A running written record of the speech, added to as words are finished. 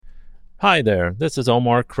Hi there, this is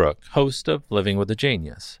Omar Crook, host of Living with a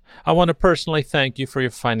Genius. I want to personally thank you for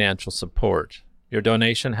your financial support. Your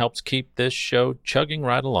donation helps keep this show chugging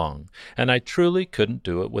right along, and I truly couldn't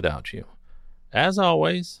do it without you. As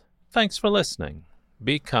always, thanks for listening.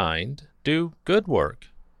 Be kind, do good work,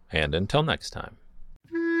 and until next time.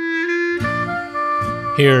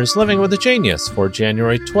 Here's Living with a Genius for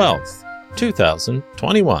January 12th,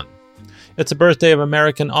 2021. It's a birthday of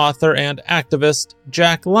American author and activist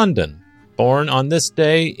Jack London, born on this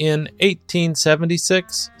day in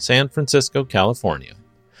 1876, San Francisco, California.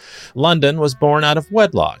 London was born out of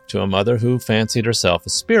wedlock to a mother who fancied herself a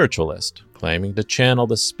spiritualist, claiming to channel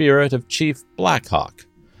the spirit of Chief Black Hawk.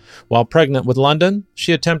 While pregnant with London,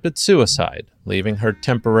 she attempted suicide, leaving her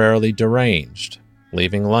temporarily deranged,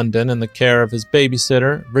 leaving London in the care of his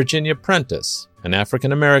babysitter, Virginia Prentice, an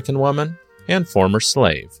African-American woman and former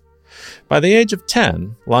slave. By the age of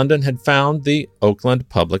 10, London had found the Oakland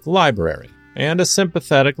Public Library and a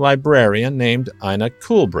sympathetic librarian named Ina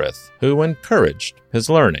Coolbrith, who encouraged his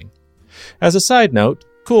learning. As a side note,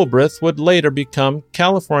 Coolbrith would later become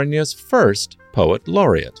California's first poet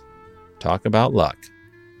laureate. Talk about luck.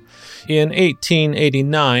 In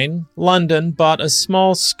 1889, London bought a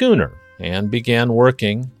small schooner and began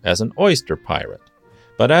working as an oyster pirate.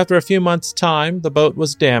 But after a few months' time, the boat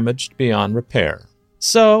was damaged beyond repair.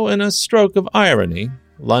 So, in a stroke of irony,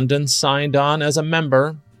 London signed on as a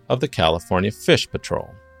member of the California Fish Patrol.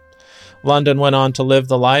 London went on to live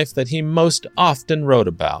the life that he most often wrote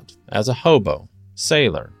about as a hobo,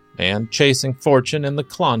 sailor, and chasing fortune in the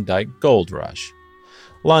Klondike Gold Rush.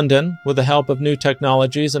 London, with the help of new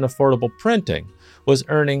technologies and affordable printing, was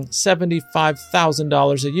earning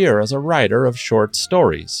 $75,000 a year as a writer of short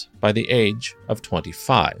stories by the age of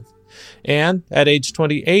 25. And at age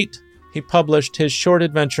 28, he published his short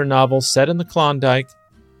adventure novel set in the Klondike,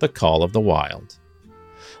 The Call of the Wild.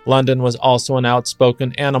 London was also an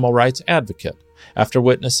outspoken animal rights advocate, after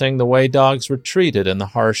witnessing the way dogs were treated in the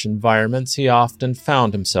harsh environments he often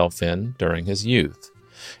found himself in during his youth.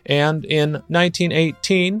 And in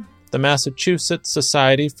 1918, the Massachusetts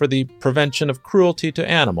Society for the Prevention of Cruelty to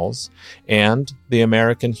Animals and the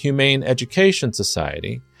American Humane Education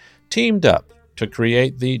Society teamed up to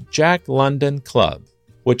create the Jack London Club,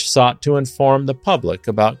 which sought to inform the public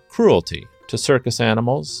about cruelty to circus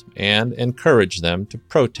animals and encourage them to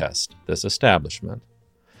protest this establishment.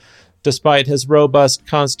 Despite his robust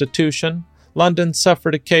constitution, London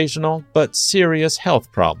suffered occasional but serious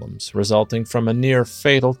health problems resulting from a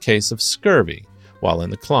near-fatal case of scurvy while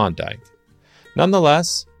in the Klondike.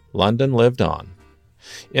 Nonetheless, London lived on.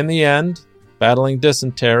 In the end, battling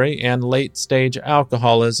dysentery and late-stage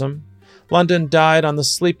alcoholism, London died on the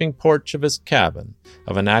sleeping porch of his cabin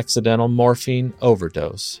of an accidental morphine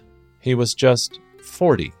overdose. He was just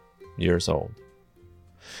 40 years old.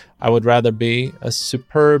 I would rather be a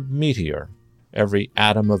superb meteor, every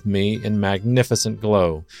atom of me in magnificent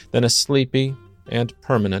glow, than a sleepy and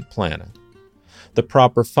permanent planet. The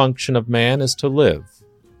proper function of man is to live,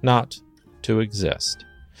 not to exist.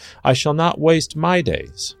 I shall not waste my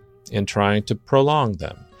days in trying to prolong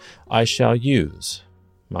them. I shall use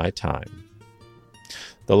my time.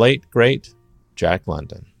 The late, great Jack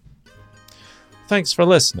London. Thanks for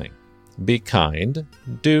listening. Be kind,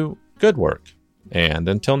 do good work, and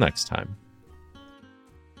until next time.